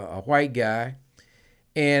 with a white guy,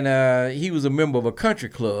 and he was a member of a country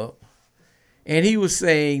club, and he was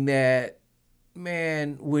saying that,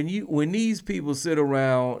 man, when these people sit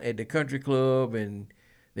around at the country club and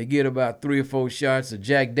they get about 3 or 4 shots of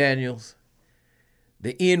Jack Daniels,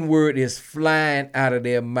 the N-word is flying out of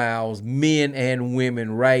their mouths, men and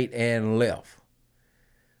women, right and left.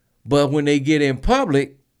 But when they get in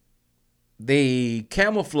public, they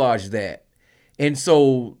camouflage that. And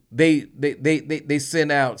so they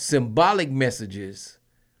send out symbolic messages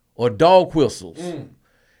or dog whistles.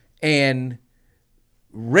 And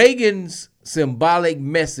Reagan's symbolic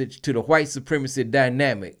message to the white supremacy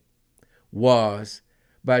dynamic was,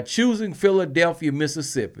 by choosing Philadelphia,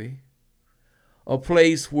 Mississippi, a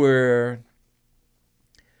place where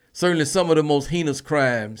certainly some of the most heinous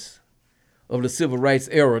crimes of the civil rights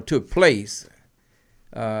era took place.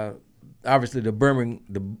 Obviously, the bombing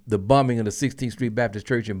of the 16th Street Baptist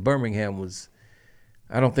Church in Birmingham was,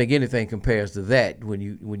 I don't think anything compares to that. When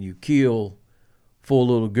you kill 4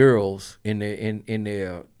 little girls in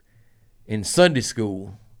Sunday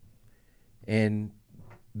school, and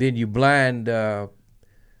then you blind the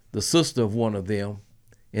sister of one of them,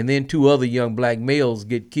 and then 2 other young black males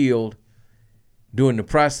get killed during the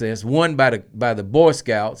process, one by the Boy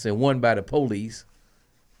Scouts and one by the police,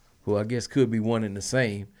 who I guess could be one and the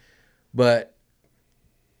same. But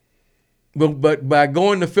by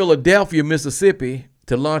going to Philadelphia, Mississippi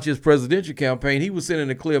to launch his presidential campaign, he was sending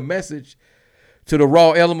a clear message to the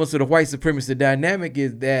raw elements of the white supremacy dynamic,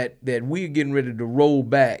 is that we're getting ready to roll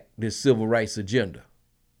back this civil rights agenda.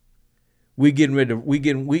 We're getting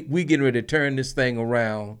ready to turn this thing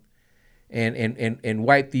around and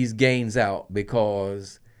wipe these gains out,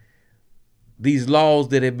 because these laws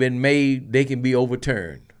that have been made, they can be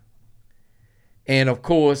overturned. And of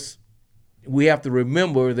course, we have to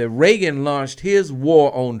remember that Reagan launched his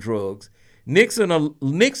war on drugs. Nixon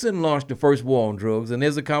launched the first war on drugs, and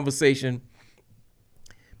there's a conversation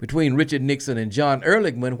between Richard Nixon and John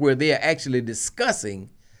Ehrlichman where they are actually discussing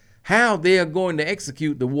how they are going to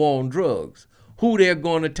execute the war on drugs, who they're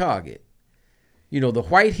going to target. The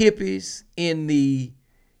white hippies in the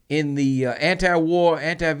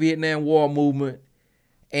anti-Vietnam War movement,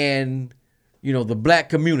 and the black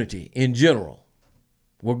community in general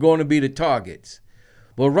were going to be the targets.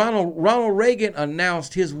 But Ronald Reagan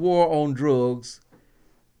announced his war on drugs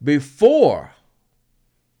before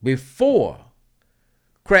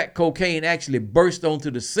crack cocaine actually burst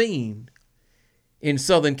onto the scene in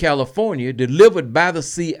Southern California, delivered by the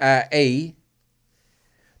CIA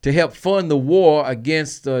to help fund the war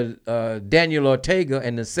against Daniel Ortega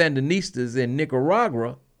and the Sandinistas in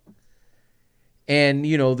Nicaragua. And,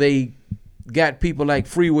 they got people like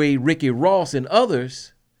Freeway Ricky Ross and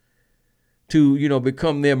others to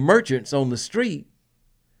become their merchants on the street.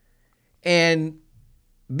 And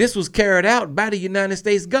this was carried out by the United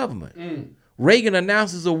States government. Reagan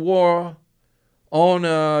announces a war on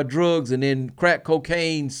drugs, and then crack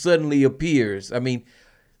cocaine suddenly appears. I mean,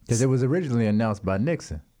 Because it was originally announced by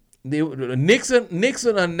Nixon.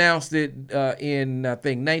 Nixon announced it in, I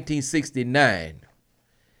think, 1969.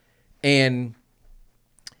 And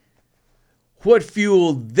what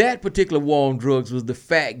fueled that particular war on drugs was the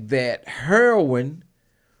fact that heroin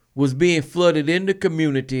was being flooded in the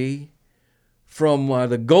community from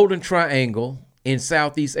the Golden Triangle in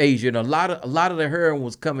Southeast Asia, and a lot of the heroin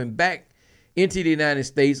was coming back into the United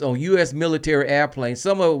States on U.S. military airplanes.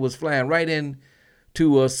 Some of it was flying right in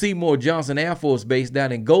to Seymour Johnson Air Force Base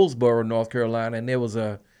down in Goldsboro, North Carolina, and there was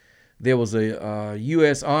a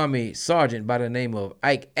U.S. Army sergeant by the name of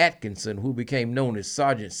Ike Atkinson who became known as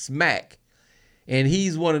Sergeant Smack, and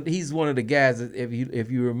he's one of the guys that, if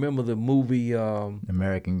you remember the movie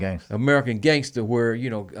American Gangster, where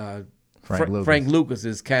Frank Lucas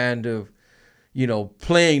is kind of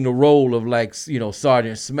playing the role of like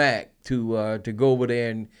Sergeant Smack to go over there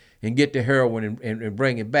and get the heroin and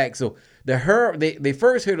bring it back. So they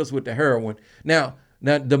first hit us with the heroin. Now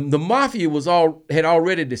the mafia had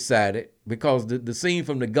already decided, because the scene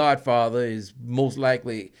from The Godfather is most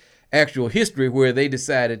likely actual history, where they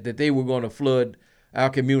decided that they were going to flood our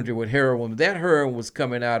community with heroin. That heroin was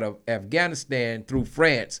coming out of Afghanistan through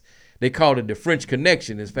France. They called it the French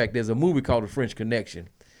Connection. In fact, there's a movie called The French Connection.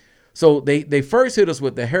 So they first hit us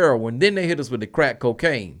with the heroin, then they hit us with the crack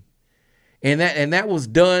cocaine, and that was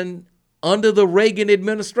done under the Reagan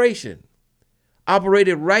administration,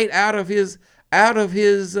 operated right out of his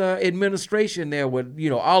administration there with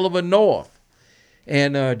Oliver North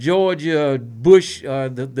and George Bush,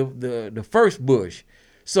 the first Bush.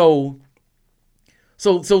 So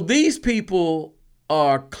these people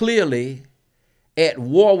are clearly at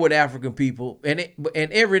war with African people, and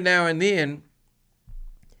every now and then,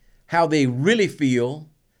 how they really feel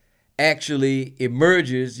actually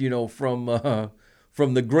emerges, from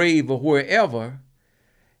the grave or wherever,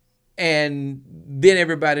 and then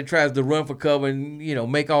everybody tries to run for cover and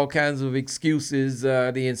make all kinds of excuses,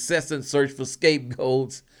 the incessant search for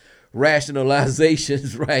scapegoats,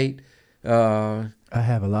 rationalizations, right? I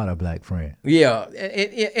have a lot of black friends. Yeah,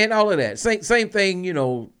 and all of that. Same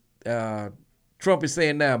thing, Trump is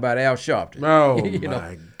saying now about Al Sharpton. Oh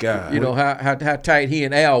my God! How tight he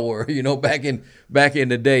and Al were, back in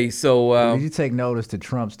the day. So did you take notice to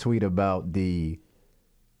Trump's tweet about the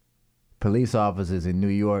police officers in New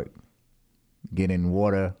York getting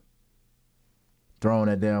water thrown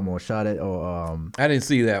at them or shot at, or I didn't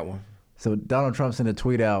see that one. So Donald Trump sent a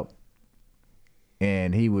tweet out,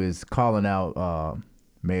 and he was calling out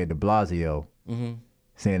Mayor de Blasio,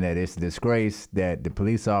 saying that it's a disgrace that the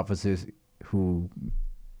police officers who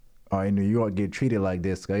are in New York get treated like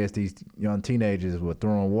this. I guess these young teenagers were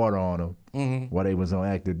throwing water on them while they was on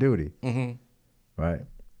active duty, right?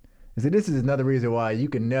 And so this is another reason why you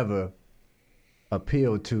can never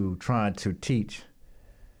appeal to trying to teach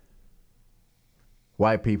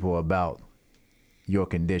white people about your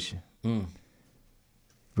condition.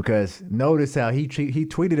 Because notice how he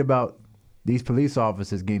tweeted about these police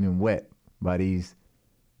officers getting wet by these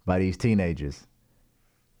teenagers.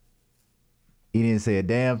 He didn't say a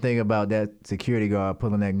damn thing about that security guard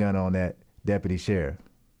pulling that gun on that deputy sheriff.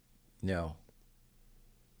 No,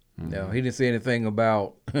 he didn't say anything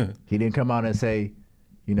about. He didn't come out and say,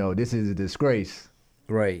 this is a disgrace,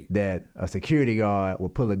 right, that a security guard will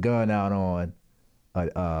pull a gun out on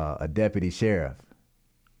a deputy sheriff.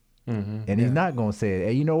 And he's not going to say it.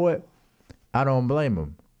 And you know what? I don't blame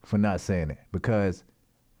him for not saying it, because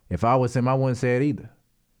if I was him, I wouldn't say it either.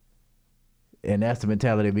 And that's the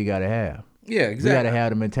mentality we got to have. Yeah, exactly. We got to have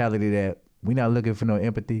the mentality that we're not looking for no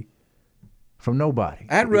empathy from nobody.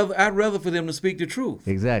 I'd rather for them to speak the truth.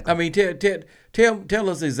 Exactly. I mean, tell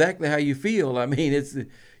us exactly how you feel. I mean, it's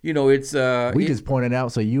we just pointed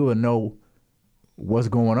out so you will know what's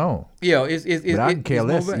going on. Yeah, but I can care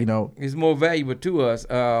less. It's more valuable to us.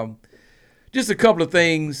 Just a couple of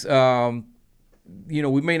things.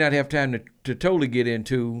 We may not have time to totally get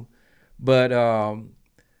into, but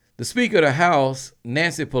the Speaker of the House,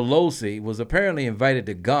 Nancy Pelosi, was apparently invited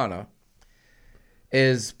to Ghana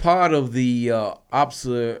as part of the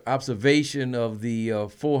observation of the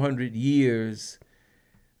 400 years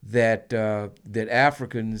that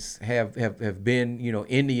Africans have been,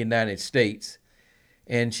 in the United States.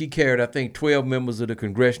 And she carried, I think, 12 members of the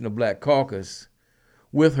Congressional Black Caucus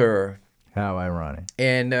with her. How ironic.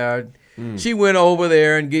 And She went over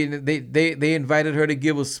there and they invited her to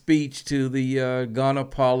give a speech to the Ghana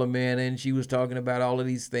Parliament, and she was talking about all of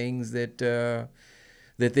these things that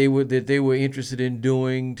they were interested in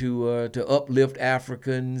doing to uplift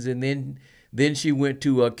Africans, and then she went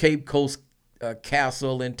to Cape Coast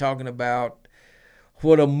Castle and talking about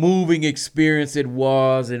what a moving experience it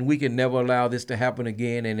was, and we can never allow this to happen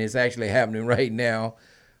again, and it's actually happening right now.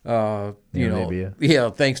 Libya. Yeah,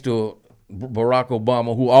 thanks to Barack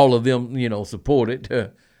Obama, who all of them,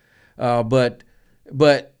 supported. But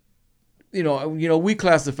we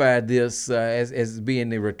classified this as being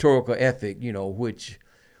the rhetorical ethic,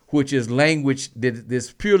 which is language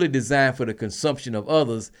that's purely designed for the consumption of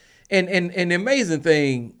others. And the amazing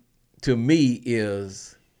thing to me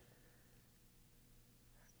is,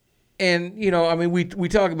 and we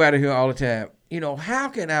talk about it here all the time. How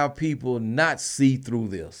can our people not see through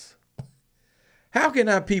this? How can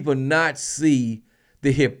our people not see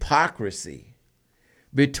the hypocrisy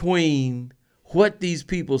between what these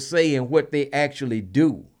people say and what they actually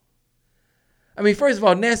do? First of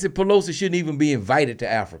all, Nancy Pelosi shouldn't even be invited to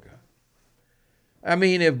Africa.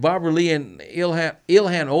 If Barbara Lee and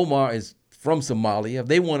Ilhan Omar is from Somalia, if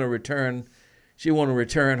they want to return, she want to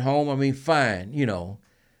return home, fine,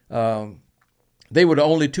 they were the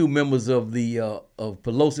only two members of of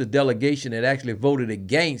Pelosi's delegation that actually voted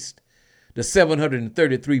against the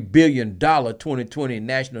 $733 billion 2020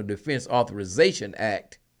 National Defense Authorization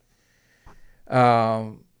Act.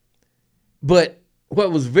 But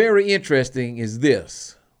what was very interesting is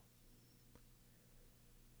this.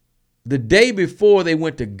 The day before they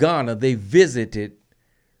went to Ghana, they visited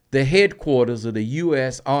the headquarters of the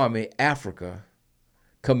U.S. Army Africa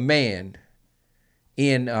Command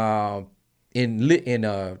in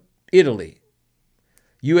Italy.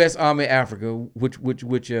 U.S. Army Africa,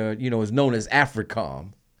 which is known as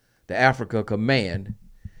AFRICOM, the Africa Command.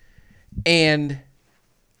 And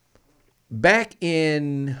back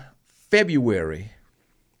in February,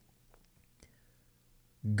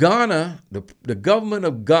 Ghana, the government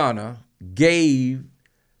of Ghana gave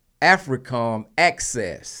AFRICOM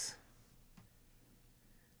access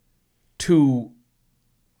to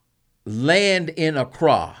land in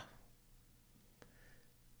Accra,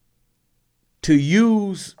 to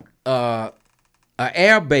use an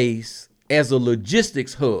air base as a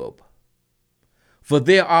logistics hub for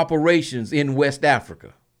their operations in West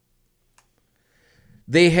Africa.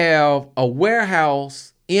 They have a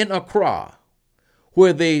warehouse in Accra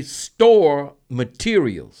where they store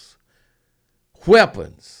materials,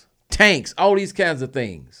 weapons, tanks, all these kinds of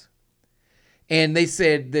things. And they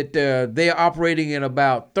said that they're operating in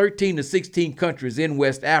about 13 to 16 countries in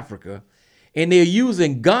West Africa, and they're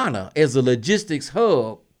using Ghana as a logistics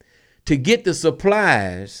hub to get the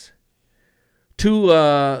supplies to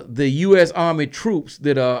the U.S. Army troops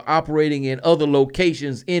that are operating in other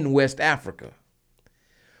locations in West Africa.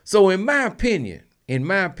 So in my opinion,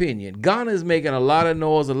 Ghana is making a lot of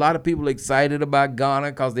noise. A lot of people are excited about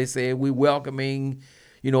Ghana because they say we're welcoming,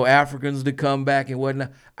 Africans to come back and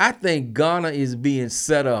whatnot. I think Ghana is being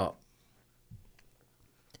set up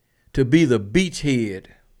to be the beachhead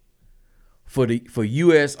for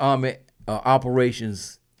U.S. Army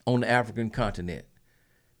operations on the African continent,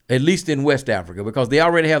 at least in West Africa, because they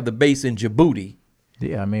already have the base in Djibouti.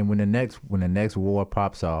 Yeah, when the next war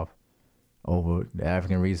pops off over the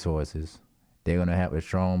African resources, they're gonna have a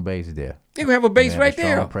strong base there. They're gonna have a base right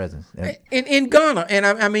there, strong presence in Ghana.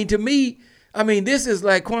 And to me, this is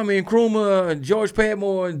like Kwame Nkrumah and George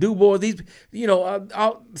Padmore and Du Bois. These,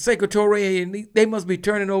 Secretary, and they must be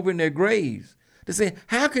turning over in their graves. They say,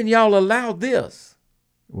 how can y'all allow this?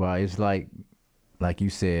 Well, it's like you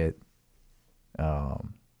said, the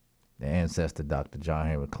ancestor Dr. John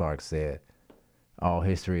Henrik Clarke said, all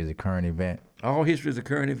history is a current event. All history is a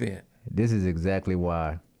current event. This is exactly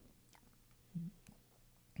why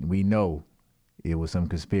we know it was some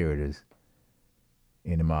conspirators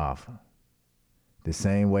in the Mafia. The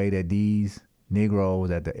same way that these Negroes,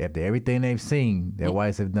 after everything they've seen that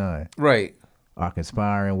whites have done, right, are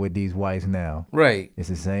conspiring with these whites now. Right. It's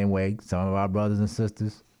the same way some of our brothers and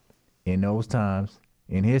sisters in those times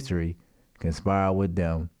in history conspire with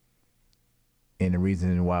them, and the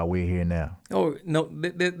reason why we're here now. Oh no,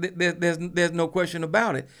 there's no question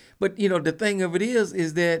about it. But the thing of it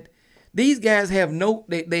is that these guys have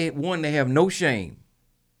they have no shame.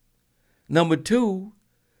 Number two,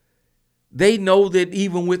 they know that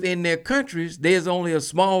even within their countries, there's only a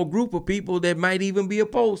small group of people that might even be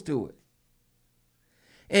opposed to it.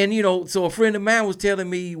 And so a friend of mine was telling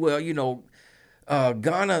me, well,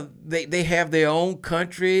 Ghana, they have their own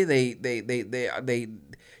country. They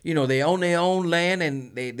they own their own land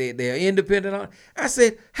and they're independent. I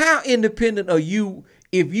said, how independent are you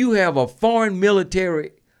if you have a foreign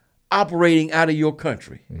military operating out of your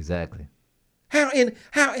country? Exactly.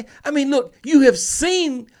 Look, you have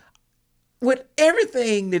seen with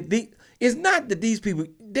everything that it's not that these people,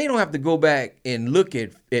 they don't have to go back and look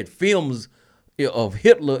at films of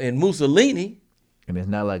Hitler and Mussolini. And it's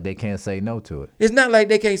not like they can't say no to it. It's not like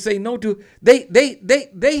they can't say no to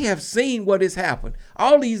it. They have seen what has happened.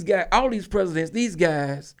 All these guys, all these presidents, these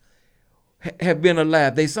guys have been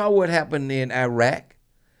alive. They saw what happened in Iraq.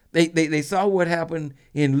 They saw what happened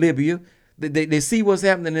in Libya. They see what's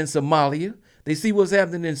happening in Somalia. They see what's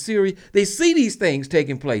happening in Syria. They see these things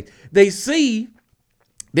taking place. They see,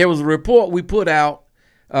 there was a report we put out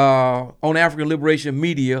on African Liberation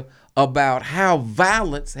Media about how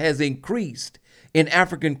violence has increased in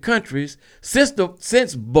African countries since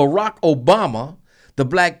Barack Obama, the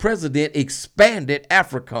black president, expanded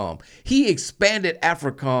AFRICOM. He expanded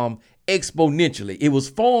AFRICOM exponentially. It was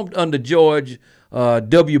formed under George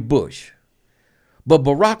W. Bush. But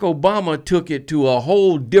Barack Obama took it to a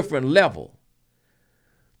whole different level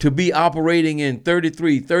to be operating in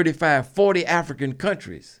 33, 35, 40 African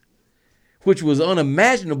countries, which was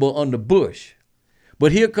unimaginable under Bush.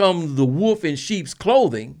 But here comes the wolf in sheep's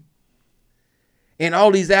clothing, and all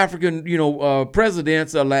these African,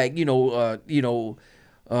 presidents are like,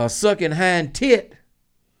 sucking hind tit,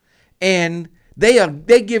 and they're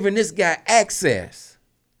giving this guy access.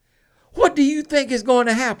 What do you think is going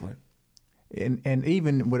to happen? And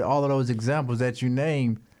even with all of those examples that you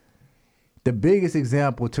named, the biggest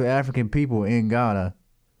example to African people in Ghana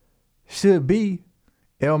should be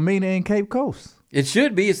Elmina and Cape Coast. It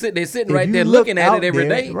should be. They're sitting right there looking at it every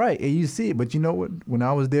day. Right, and you see it. But you know what? When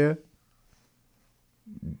I was there,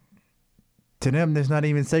 to them, there's not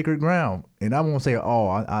even sacred ground. And I won't say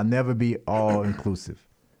all. I'll never be all inclusive.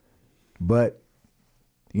 But,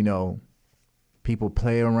 people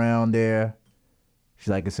play around there. It's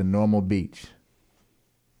like it's a normal beach.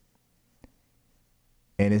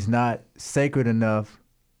 And it's not sacred enough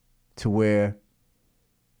to where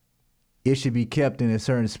it should be kept in a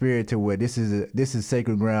certain spirit to where this is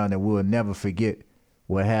sacred ground that we'll never forget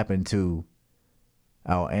what happened to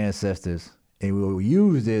our ancestors. And we will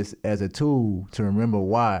use this as a tool to remember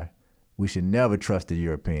why we should never trust the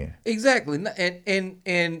European. Exactly.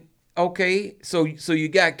 And okay, so you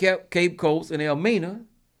got Cape Coast and Elmina.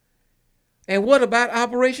 And what about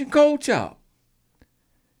Operation Cold Chop?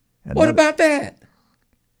 What about that?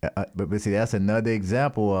 But see, that's another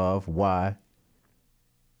example of why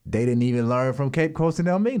they didn't even learn from Cape Coast and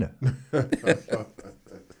Elmina.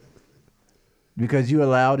 Because you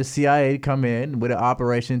allowed the CIA to come in with an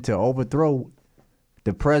operation to overthrow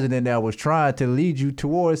the president that was trying to lead you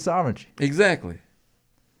towards sovereignty. Exactly.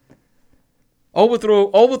 Overthrow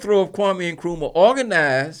of Kwame Nkrumah,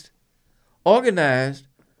 organized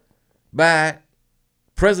by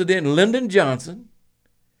President Lyndon Johnson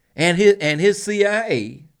and his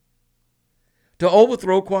CIA to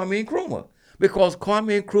overthrow Kwame Nkrumah, because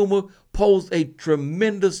Kwame Nkrumah posed a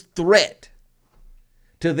tremendous threat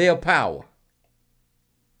to their power.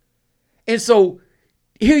 And so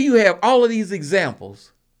here you have all of these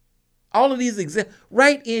examples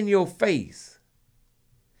right in your face.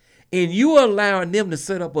 And you are allowing them to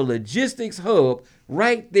set up a logistics hub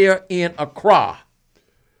right there in Accra.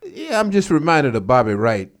 Yeah, I'm just reminded of Bobby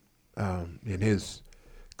Wright in his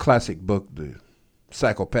classic book, The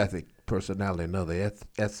Psychopathic Personality and Other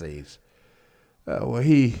Essays, where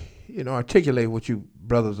he, articulate what you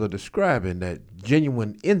brothers are describing, that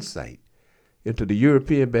genuine insight into the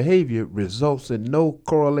European behavior results in no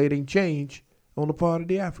correlating change on the part of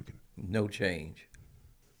the African. No change.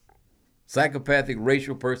 Psychopathic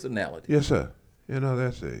racial personality. Yes, sir.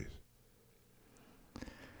 That's it.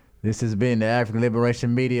 This has been the African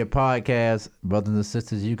Liberation Media Podcast. Brothers and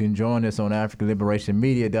sisters, you can join us on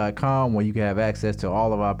AfricanLiberationMedia.com, where you can have access to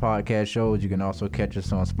all of our podcast shows. You can also catch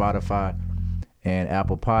us on Spotify and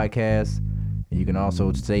Apple Podcasts. And you can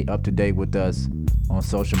also stay up to date with us on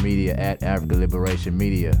social media at African Liberation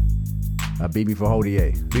Media. BB for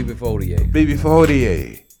Hodier. BB for Hodier. BB for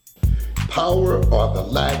Hodier. Power or the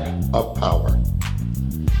lack of power.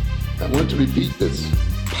 I want to repeat this.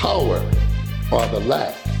 Power or the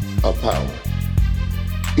lack of power.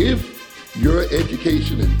 If your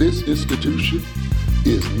education in this institution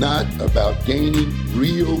is not about gaining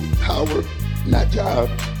real power, not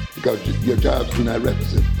jobs, because your jobs do not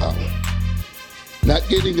represent power. Not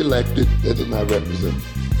getting elected, that does not represent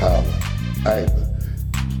power either.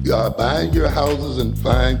 Buying your houses and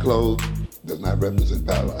fine clothes does not represent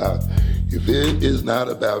power. If it is not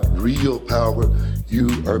about real power, you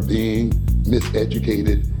are being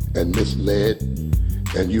miseducated and misled,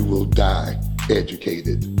 and you will die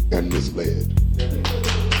educated and misled.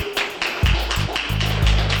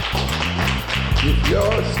 If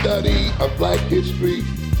your study of Black history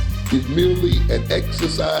is merely an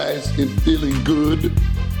exercise in feeling good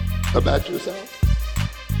about yourself,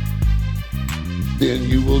 then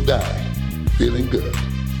you will die feeling good.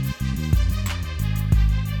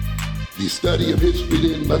 The study of history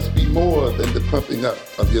then must be more than the pumping up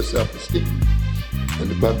of your self-esteem and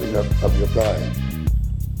the pumping up of your pride.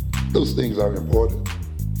 Those things are important,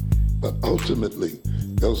 but ultimately,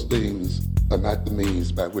 those things are not the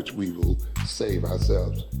means by which we will save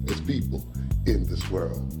ourselves as people in this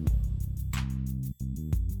world.